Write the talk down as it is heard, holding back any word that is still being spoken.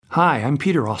Hi, I'm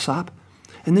Peter Alsop,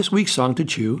 and this week's Song to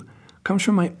Chew comes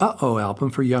from my Uh-Oh album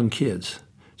for young kids.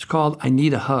 It's called I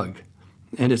Need a Hug,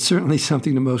 and it's certainly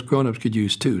something that most grown-ups could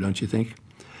use too, don't you think?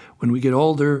 When we get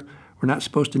older, we're not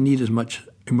supposed to need as much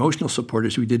emotional support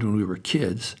as we did when we were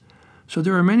kids, so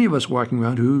there are many of us walking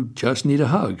around who just need a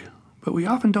hug, but we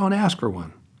often don't ask for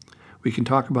one. We can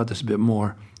talk about this a bit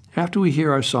more after we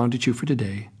hear our Song to Chew for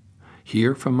today.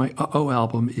 Here from my Uh-Oh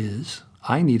album is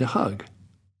I Need a Hug.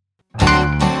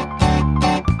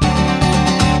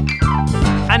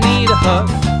 I need a hug,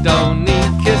 don't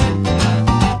need kissing.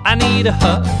 I need a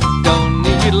hug, don't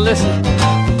need you to listen.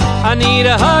 I need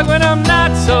a hug when I'm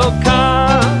not so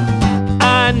calm.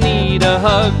 I need a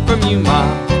hug from you, Mom.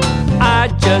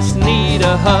 I just need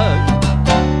a hug.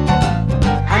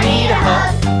 I need a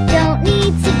hug, don't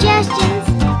need suggestions.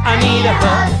 I need a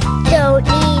hug, Don't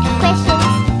need questions.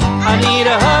 I need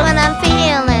a hug. When I'm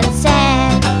feeling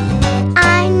sad,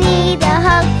 I need a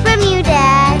hug from you,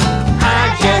 Dad.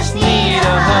 I just need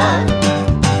a hug.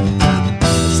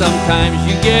 Sometimes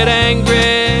you get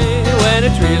angry when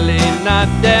it's really not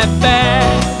that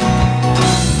bad.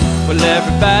 Well,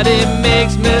 everybody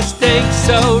makes mistakes,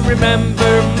 so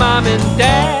remember Mom and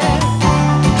Dad.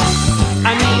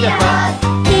 I need a hug,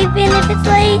 Even if it's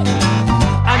late,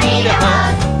 I need a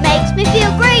hug, makes me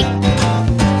feel great.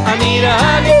 I need a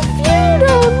hug. If you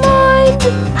don't mind,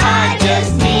 I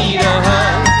just need a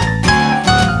hug.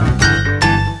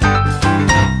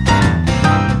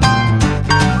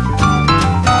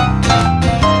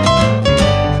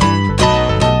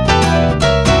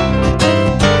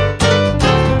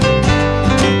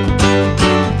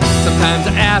 Sometimes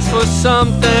I ask for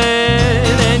something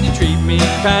and you treat me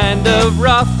kind of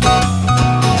rough.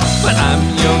 But I'm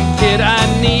a young kid, I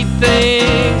need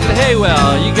things. And hey,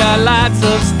 well, you got lots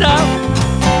of stuff.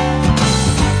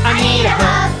 I need a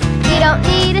hug, you don't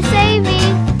need to save me.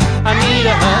 I need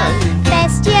a hug,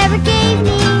 Best you ever gave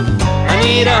me. I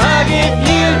need a hug if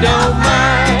you don't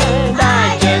mind.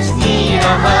 I just need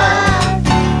a hug,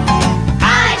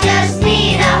 I just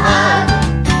need a hug.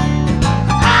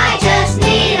 I just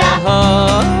need a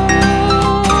hug.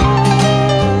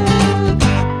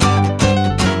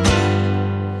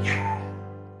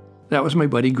 That was my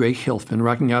buddy Greg Hilfman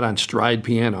rocking out on Stride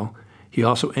piano. He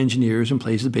also engineers and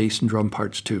plays the bass and drum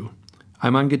parts too.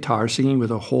 I'm on guitar singing with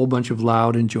a whole bunch of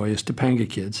loud and joyous Topanga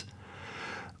kids.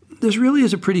 This really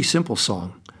is a pretty simple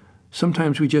song.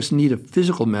 Sometimes we just need a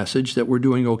physical message that we're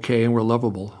doing okay and we're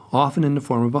lovable, often in the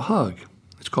form of a hug.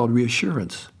 It's called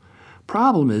reassurance.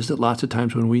 Problem is that lots of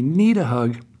times when we need a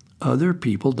hug, other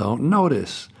people don't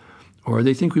notice. Or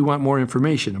they think we want more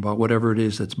information about whatever it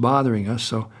is that's bothering us,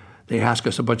 so they ask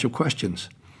us a bunch of questions.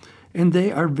 And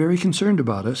they are very concerned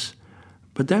about us,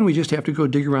 but then we just have to go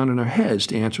dig around in our heads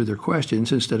to answer their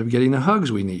questions instead of getting the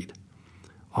hugs we need.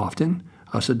 Often,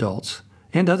 us adults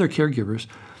and other caregivers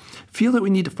feel that we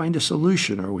need to find a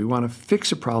solution or we want to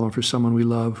fix a problem for someone we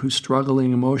love who's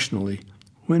struggling emotionally,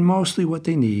 when mostly what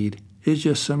they need is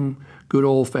just some good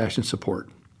old-fashioned support.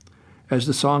 As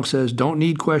the song says, don't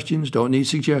need questions, don't need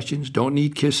suggestions, don't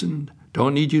need kissing,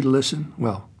 don't need you to listen.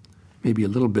 Well, maybe a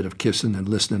little bit of kissing and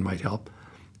listening might help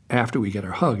after we get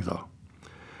our hug, though.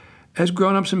 As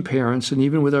grown-ups and parents, and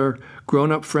even with our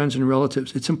grown-up friends and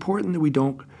relatives, it's important that we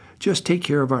don't just take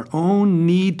care of our own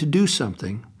need to do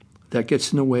something that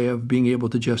gets in the way of being able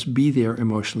to just be there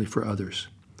emotionally for others.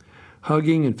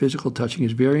 Hugging and physical touching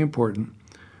is very important,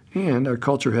 and our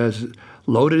culture has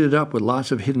loaded it up with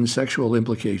lots of hidden sexual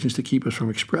implications to keep us from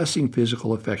expressing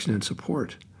physical affection and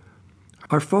support.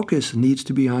 Our focus needs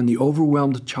to be on the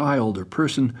overwhelmed child or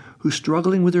person who's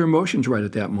struggling with their emotions right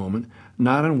at that moment,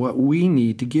 not on what we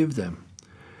need to give them.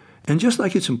 And just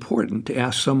like it's important to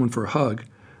ask someone for a hug,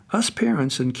 us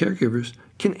parents and caregivers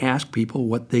can ask people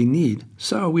what they need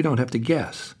so we don't have to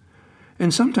guess.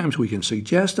 And sometimes we can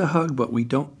suggest a hug, but we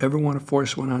don't ever want to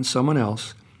force one on someone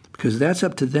else because that's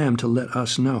up to them to let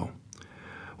us know.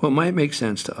 What might make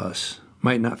sense to us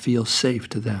might not feel safe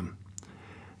to them.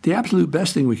 The absolute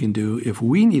best thing we can do if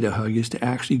we need a hug is to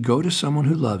actually go to someone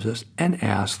who loves us and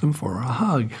ask them for a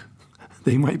hug.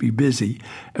 They might be busy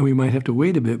and we might have to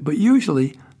wait a bit, but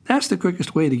usually that's the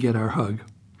quickest way to get our hug.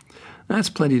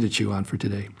 That's plenty to chew on for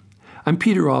today. I'm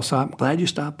Peter Alsop. Glad you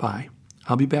stopped by.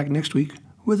 I'll be back next week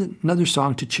with another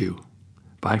song to chew.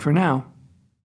 Bye for now.